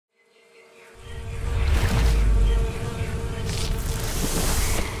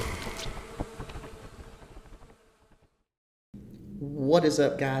What is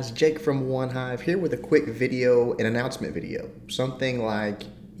up, guys? Jake from OneHive here with a quick video, an announcement video. Something like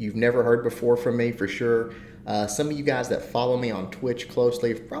you've never heard before from me for sure. Some of you guys that follow me on Twitch closely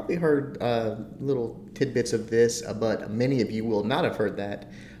have probably heard little tidbits of this, but many of you will not have heard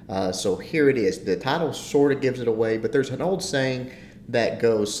that. So here it is. The title sort of gives it away, but there's an old saying that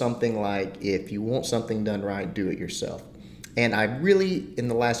goes something like, if you want something done right, do it yourself. And I really, in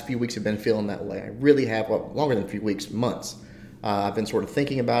the last few weeks, have been feeling that way. I really have, well, longer than a few weeks, months. I've been sort of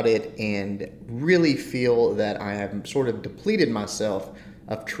thinking about it and really feel that I have sort of depleted myself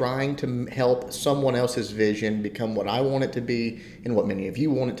of trying to help someone else's vision become what I want it to be and what many of you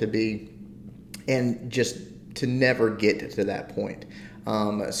want it to be, and just to never get to that point.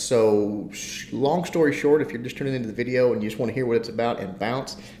 So long story short, if you're just tuning into the video and you just want to hear what it's about and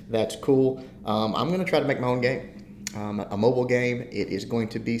bounce, that's cool. I'm going to try to make my own game. A mobile game. It is going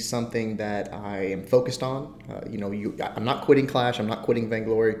to be something that I am focused on. I'm not quitting Clash. I'm not quitting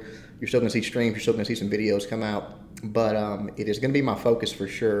Vainglory. You're still going to see streams. You're still going to see some videos come out. But it is going to be my focus for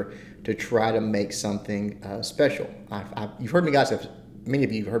sure to try to make something special. You've heard me, guys. Many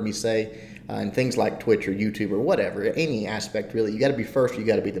of you have heard me say in things like Twitch or YouTube or whatever, any aspect really, you got to be first. You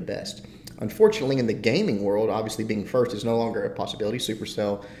got to be the best. Unfortunately, in the gaming world, obviously being first is no longer a possibility.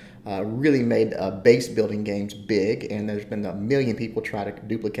 Supercell really made base building games big, and there's been a million people try to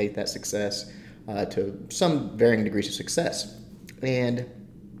duplicate that success to some varying degrees of success. And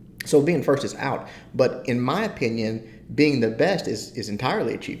so being first is out. But in my opinion, being the best is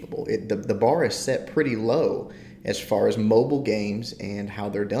entirely achievable. The bar is set pretty low as far as mobile games and how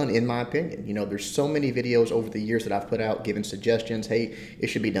they're done, in my opinion. You know, there's so many videos over the years that I've put out giving suggestions. Hey, it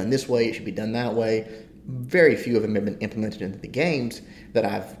should be done this way, it should be done that way. Very few of them have been implemented into the games that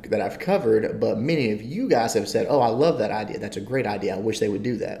I've covered, but many of you guys have said, oh, I love that idea. That's a great idea. I wish they would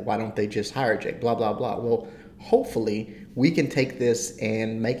do that. Why don't they just hire Jake? Blah, blah, blah. Well, hopefully we can take this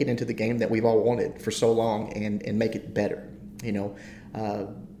and make it into the game that we've all wanted for so long and make it better. You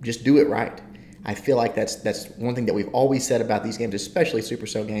know, just do it right. I feel like that's one thing that we've always said about these games, especially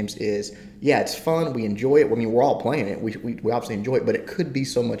Supercell games, is, yeah, it's fun. We enjoy it. I mean, we're all playing it. We obviously enjoy it, but it could be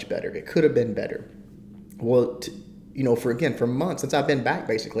so much better. It could have been better. Well, for months since I've been back,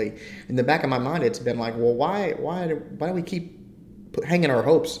 basically, in the back of my mind, it's been like, well, why do we keep hanging our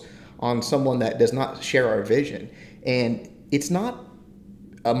hopes on someone that does not share our vision? And it's not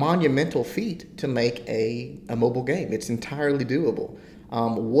a monumental feat to make a mobile game. It's entirely doable.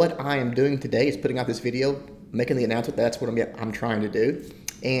 What I am doing today is putting out this video, making the announcement. That's what I'm trying to do,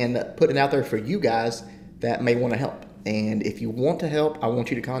 and putting it out there for you guys that may want to help. And if you want to help, I want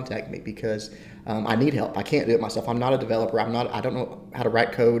you to contact me, because I need help. I can't do it myself. I'm not a developer. I don't know how to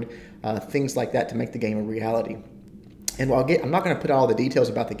write code, things like that to make the game a reality. And I'm not going to put all the details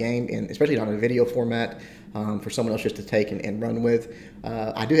about the game, and especially not in a video format, for someone else just to take and run with.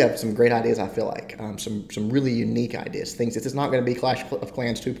 I do have some great ideas, I feel like, some really unique ideas. Things. This is not going to be Clash of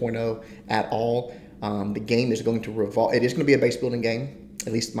Clans 2.0 at all. The game is going to revolve. It is going to be a base building game.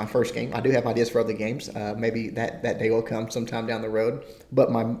 At least my first game. I do have ideas for other games. Maybe that day will come sometime down the road.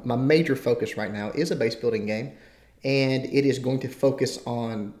 But my major focus right now is a base building game, and it is going to focus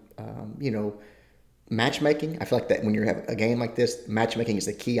on matchmaking. I feel like that when you have a game like this, matchmaking is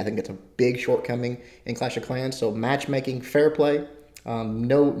the key. I think it's a big shortcoming in Clash of Clans. So matchmaking, fair play,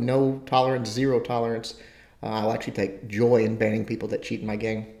 no tolerance, zero tolerance. I'll actually take joy in banning people that cheat in my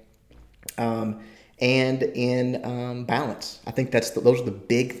game. And in balance. I think those are the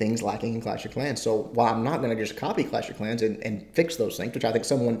big things lacking in Clash of Clans. So while I'm not going to just copy Clash of Clans and fix those things, which I think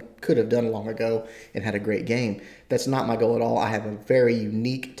someone could have done long ago and had a great game, that's not my goal at all. I have a very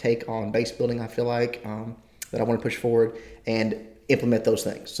unique take on base building, I feel like, that I want to push forward and implement those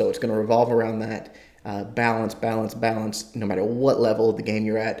things. So it's going to revolve around that balance. No matter what level of the game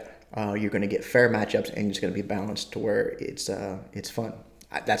you're at, you're going to get fair matchups, and it's going to be balanced to where it's fun.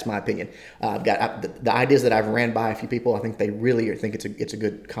 That's my opinion. I've got the ideas that I've ran by a few people. I think they really think it's a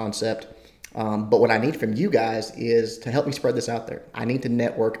good concept. But what I need from you guys is to help me spread this out there. I need to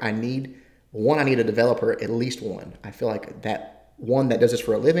network. I need a developer, at least one. I feel like that one that does this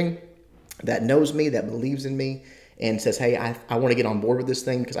for a living, that knows me, that believes in me, and says, hey, I want to get on board with this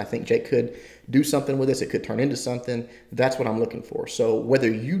thing because I think Jake could do something with this. It could turn into something. That's what I'm looking for. So whether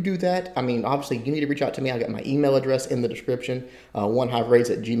you do that, I mean, obviously you need to reach out to me. I got my email address in the description,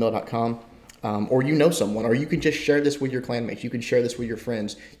 OneHiveRaids@gmail.com. or you know someone, or you can just share this with your clanmates. You can share this with your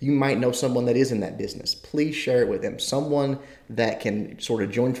friends. You might know someone that is in that business. Please share it with them. Someone that can sort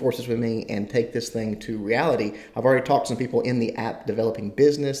of join forces with me and take this thing to reality. I've already talked to some people in the app developing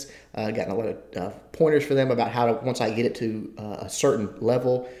business, gotten a lot of pointers for them about how to, once I get it to a certain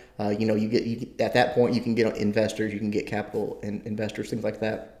level, at that point you can get investors, you can get capital and investors, things like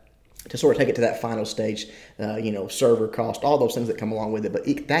that, to sort of take it to that final stage, server cost, all those things that come along with it. But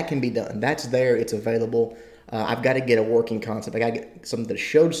that can be done. That's there. It's available. I've got to get a working concept. I got to get something that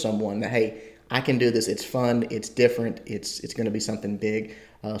showed someone that, hey, I can do this. It's fun. It's different. It's going to be something big.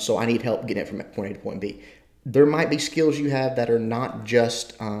 So I need help getting it from point A to point B. There might be skills you have that are not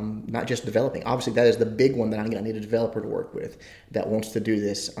just developing. Obviously, that is the big one that I need a developer to work with that wants to do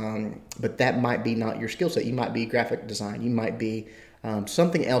this. But that might be not your skill set. You might be graphic design. You might be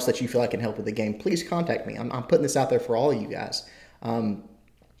something else that you feel like can help with the game. Please contact me. I'm putting this out there for all of you guys.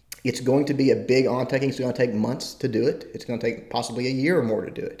 It's going to be a big undertaking. It's going to take months to do it. It's going to take possibly a year or more to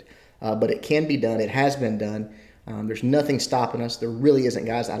do it. But it can be done. It has been done. There's nothing stopping us. There really isn't,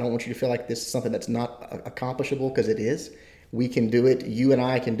 guys. I don't want you to feel like this is something that's not accomplishable, because it is. We can do it. You and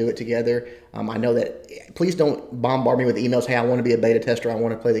I can do it together. I know that. Please don't bombard me with emails. Hey, I want to be a beta tester. I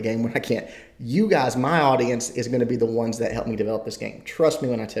want to play the game when I can't. You guys, my audience, is going to be the ones that help me develop this game. Trust me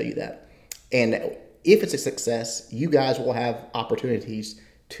when I tell you that. And if it's a success, you guys will have opportunities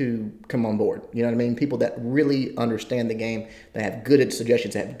to come on board. You know what I mean? People that really understand the game, that have good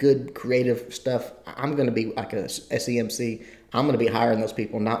suggestions, that have good creative stuff. I'm going to be like a SEMC. I'm going to be hiring those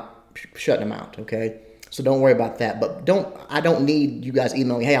people, not shutting them out, okay? So don't worry about that. But I don't need you guys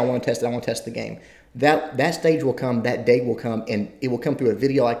emailing, hey, I want to test it. I want to test the game. That stage will come, that day will come, and it will come through a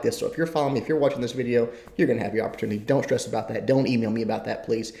video like this. So if you're following me, if you're watching this video, you're going to have your opportunity. Don't stress about that. Don't email me about that,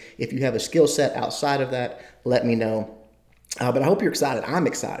 please. If you have a skill set outside of that, let me know. But I hope you're excited. I'm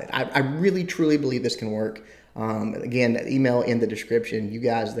excited. I really, truly believe this can work. Again, that email in the description. You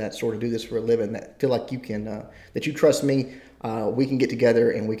guys that sort of do this for a living, that feel like you can, that you trust me, we can get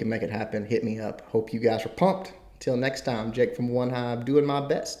together and we can make it happen. Hit me up. Hope you guys are pumped. Till next time, Jake from OneHive, doing my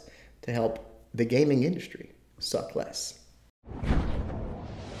best to help the gaming industry suck less.